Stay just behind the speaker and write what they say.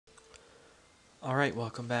Alright,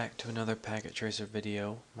 welcome back to another Packet Tracer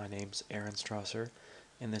video. My name's Aaron Strasser,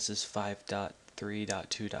 and this is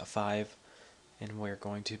 5.3.2.5, and we're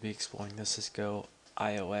going to be exploring the Cisco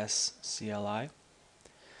IOS CLI.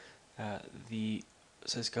 The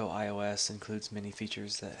Cisco IOS includes many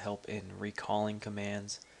features that help in recalling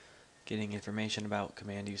commands, getting information about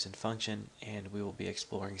command use and function, and we will be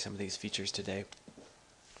exploring some of these features today.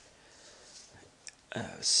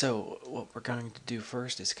 So what we're going to do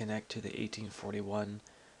first is connect to the 1841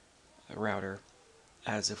 router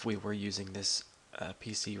as if we were using this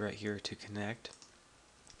PC right here to connect.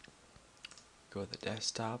 Go to the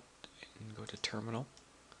desktop and go to terminal.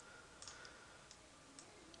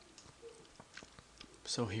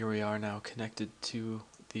 So here we are now connected to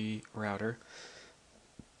the router.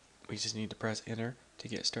 We just need to press enter to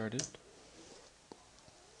get started.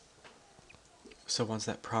 So once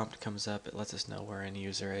that prompt comes up, it lets us know we're in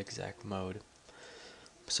user exec mode.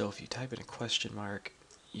 So if you type in a question mark,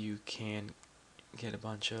 you can get a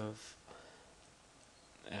bunch of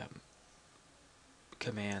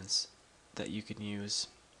commands that you can use.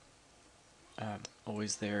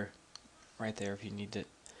 Always there, right there if you need to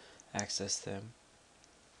access them.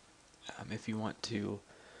 If you want to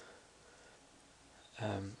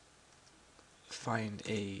find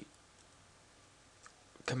a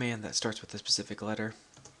command that starts with a specific letter,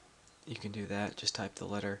 you can do that. Just type the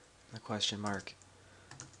letter, the question mark.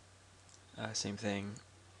 Same thing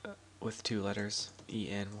with two letters.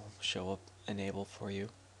 EN will show up enable for you.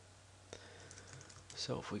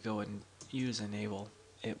 So if we go and use enable,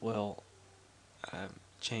 it will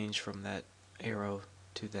change from that arrow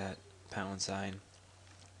to that pound sign,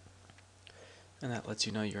 and that lets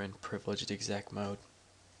you know you're in privileged exec mode.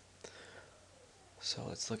 So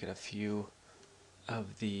let's look at a few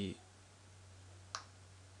of the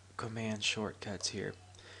command shortcuts here.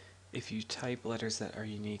 If you type letters that are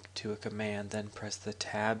unique to a command, then press the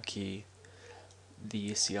tab key,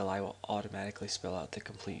 the CLI will automatically spell out the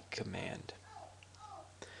complete command.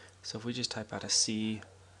 So if we just type out a C,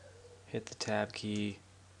 hit the tab key,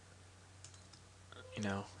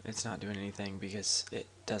 it's not doing anything because it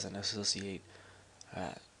doesn't associate,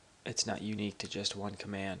 it's not unique to just one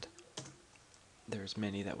command. There's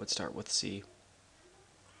many that would start with C.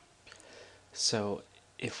 So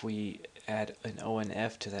if we add an O and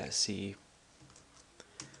F to that C,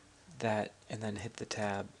 and then hit the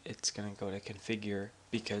tab, it's going to go to configure,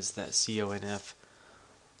 because that CONF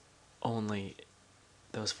only,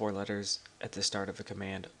 those four letters at the start of a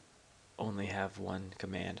command only have one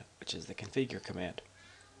command, which is the configure command.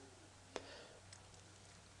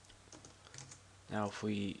 Now if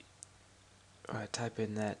we type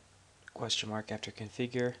in that question mark after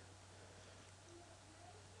configure,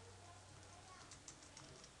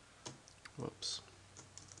 whoops.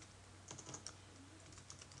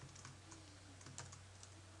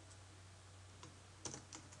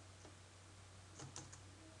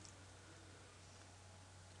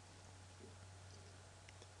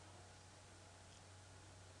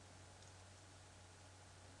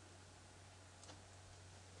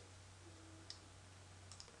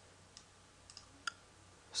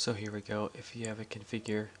 So here we go. If you have a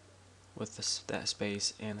configure with that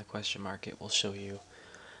space and the question mark, it will show you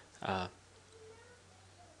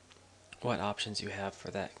what options you have for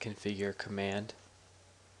that configure command.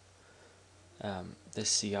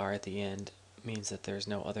 This CR at the end means that there's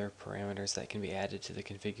no other parameters that can be added to the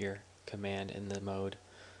configure command in the mode.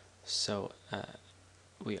 So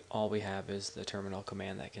all we have is the terminal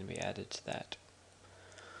command that can be added to that.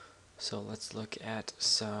 So let's look at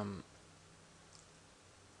some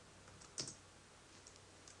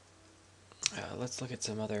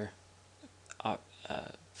other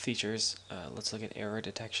features. Let's look at error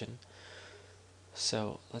detection.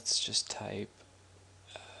 So let's just type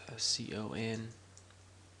CON,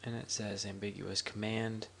 and it says ambiguous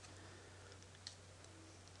command.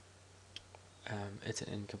 It's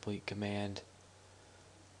an incomplete command.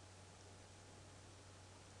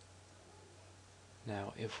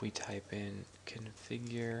 Now if we type in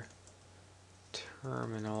configure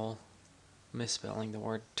terminal, misspelling the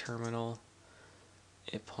word terminal,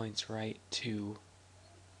 it points right to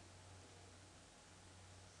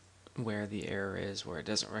where the error is, where it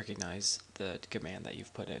doesn't recognize the command that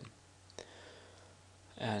you've put in.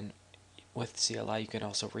 And with CLI you can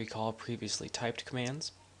also recall previously typed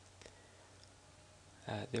commands.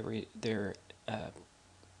 They're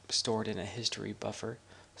stored in a history buffer.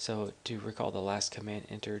 So to recall the last command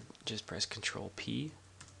entered, just press Control P.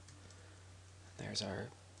 There's our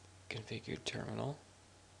configured terminal.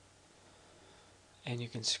 And you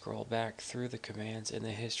can scroll back through the commands in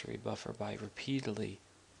the history buffer by repeatedly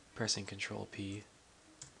pressing Control P.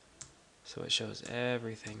 So it shows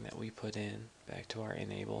everything that we put in back to our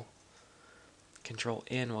enable. Control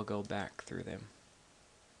N will go back through them.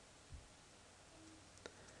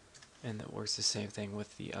 And that works the same thing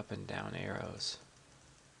with the up and down arrows,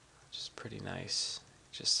 which is pretty nice.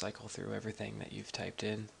 Just cycle through everything that you've typed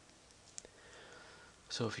in.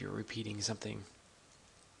 So if you're repeating something,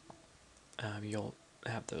 you'll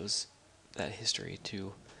have that history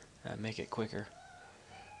to make it quicker.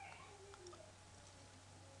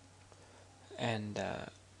 And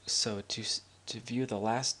so to view the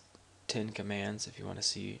last 10 commands, if you want to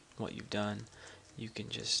see what you've done, you can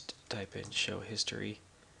just type in show history,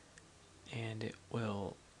 and it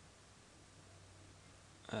will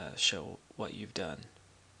show what you've done.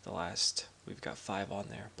 We've got 5 on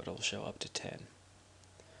there, but it'll show up to 10.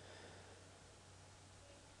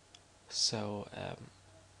 So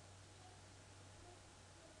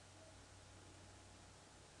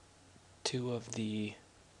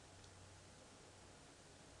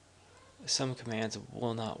some commands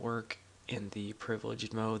will not work in the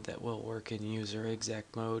privileged mode that will work in user exec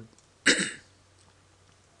mode.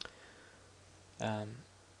 And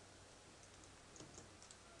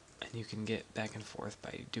you can get back and forth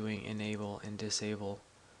by doing enable and disable.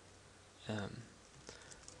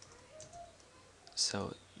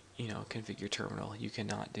 So, configure terminal you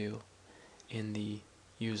cannot do in the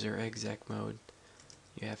user exec mode.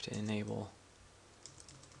 You have to enable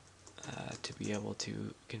to be able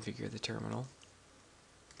to configure the terminal.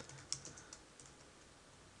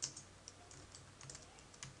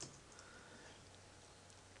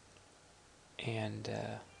 And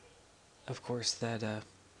of course that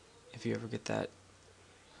if you ever get that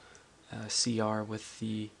CR with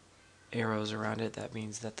the arrows around it, that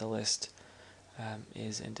means that the list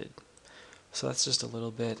is ended. So that's just a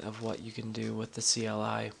little bit of what you can do with the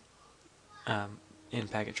CLI in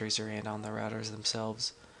Packet Tracer and on the routers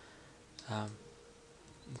themselves.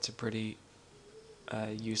 It's a pretty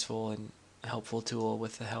useful and helpful tool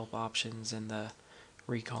with the help options and the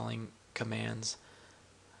recalling commands.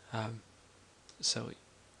 So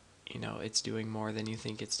it's doing more than you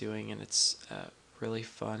think it's doing, and it's really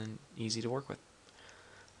fun and easy to work with.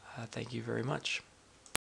 Thank you very much.